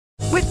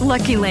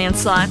Lucky Land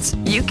Slots,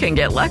 you can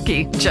get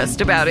lucky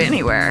just about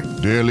anywhere.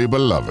 Dearly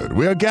beloved,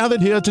 we are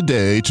gathered here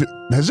today to...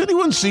 Has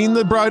anyone seen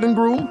the bride and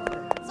groom?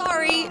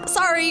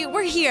 Sorry,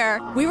 we're here.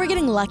 We were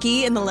getting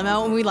lucky in the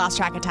limo and we lost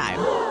track of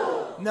time.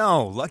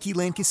 No, Lucky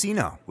Land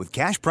Casino, with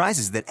cash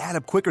prizes that add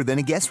up quicker than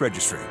a guest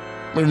registry.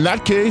 In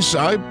that case,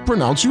 I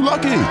pronounce you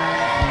lucky.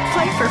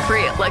 Play for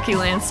free at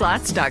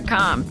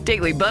LuckyLandSlots.com.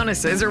 Daily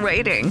bonuses are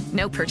waiting.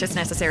 No purchase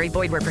necessary.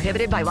 Void where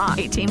prohibited by law.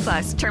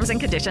 18+. Terms and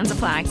conditions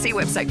apply. See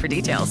website for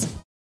details.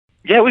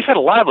 Yeah, we've had a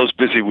lot of those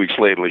busy weeks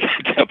lately,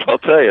 I'll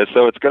tell you.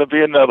 So it's going to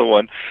be another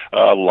one.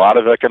 A lot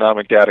of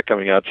economic data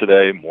coming out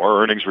today,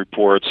 more earnings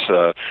reports.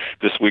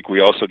 This week we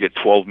also get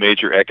 12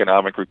 major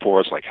economic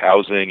reports like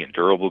housing and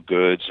durable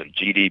goods and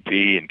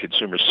GDP and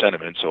consumer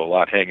sentiment, so a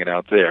lot hanging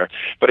out there.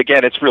 But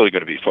again, it's really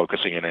going to be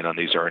focusing in on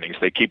these earnings.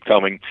 They keep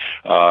coming.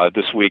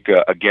 This week,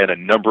 again, a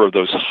number of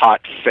those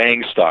hot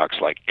FANG stocks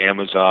like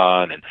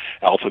Amazon and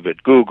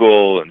Alphabet,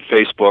 Google, and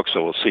Facebook,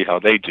 so we'll see how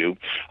they do.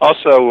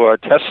 Also,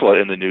 Tesla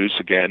in the news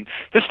again.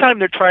 This time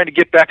they're trying to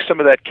get back some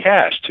of that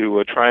cash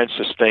to try and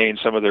sustain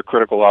some of their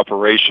critical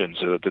operations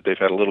that they've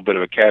had a little bit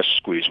of a cash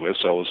squeeze with,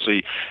 so we'll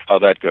see how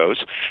that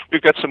goes.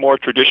 We've got some more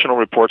traditional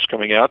reports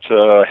coming out.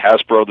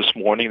 Hasbro this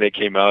morning, they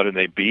came out and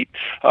they beat.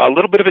 A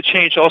little bit of a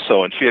change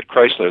also in Fiat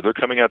Chrysler. They're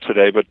coming out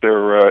today, but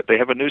they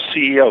have a new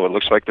CEO. It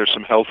looks like there's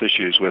some health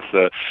issues with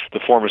the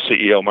former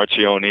CEO,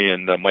 Marcioni,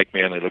 and Mike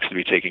Manley looks to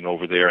be taking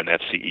over there in that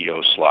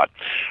CEO slot.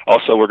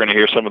 Also, we're going to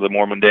hear some of the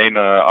more mundane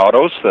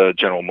autos.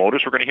 General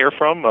Motors we're going to hear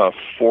from.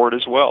 Ford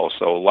as well,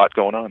 so a lot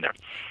going on there.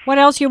 What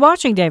else are you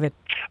watching, David?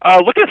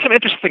 Looking at some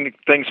interesting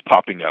things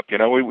popping up. You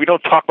know, we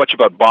don't talk much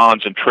about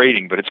bonds and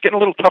trading, but it's getting a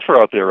little tougher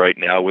out there right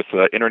now with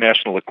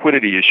international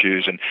liquidity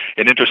issues and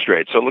interest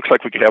rates. So it looks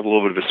like we could have a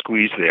little bit of a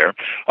squeeze there.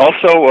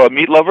 Also,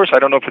 meat lovers, I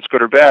don't know if it's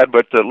good or bad,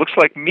 but it looks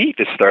like meat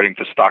is starting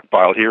to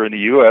stockpile here in the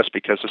U.S.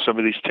 because of some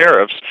of these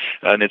tariffs,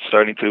 and it's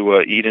starting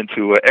to eat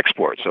into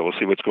exports. So we'll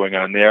see what's going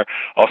on there.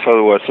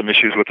 Also, some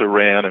issues with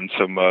Iran and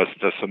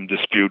some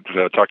dispute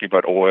talking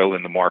about oil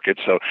in the market,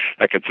 so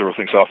that could throw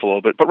things off a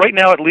little bit. But right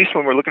now, at least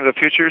when we're looking at the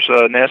futures,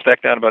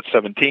 NASDAQ down about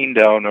 17,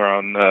 down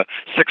around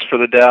 6 for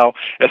the Dow,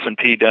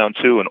 S&P down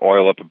 2, and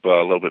oil up a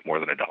little bit more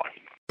than $1.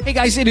 Hey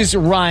guys, it is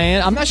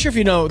Ryan. I'm not sure if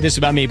you know this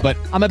about me, but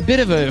I'm a bit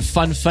of a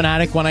fun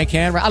fanatic when I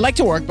can. I like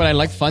to work, but I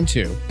like fun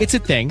too. It's a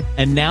thing.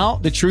 And now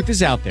the truth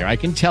is out there. I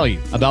can tell you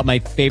about my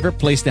favorite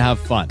place to have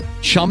fun.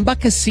 Chumba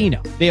Casino.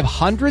 They have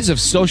hundreds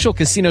of social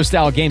casino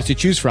style games to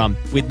choose from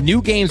with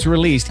new games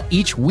released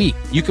each week.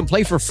 You can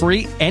play for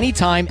free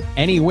anytime,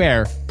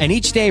 anywhere. And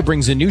each day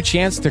brings a new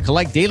chance to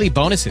collect daily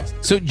bonuses.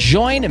 So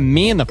join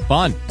me in the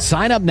fun.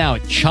 Sign up now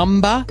at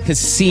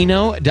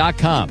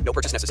ChumbaCasino.com. No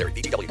purchase necessary.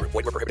 VGW. Void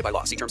where prohibited by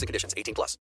law. See terms and conditions. 18+.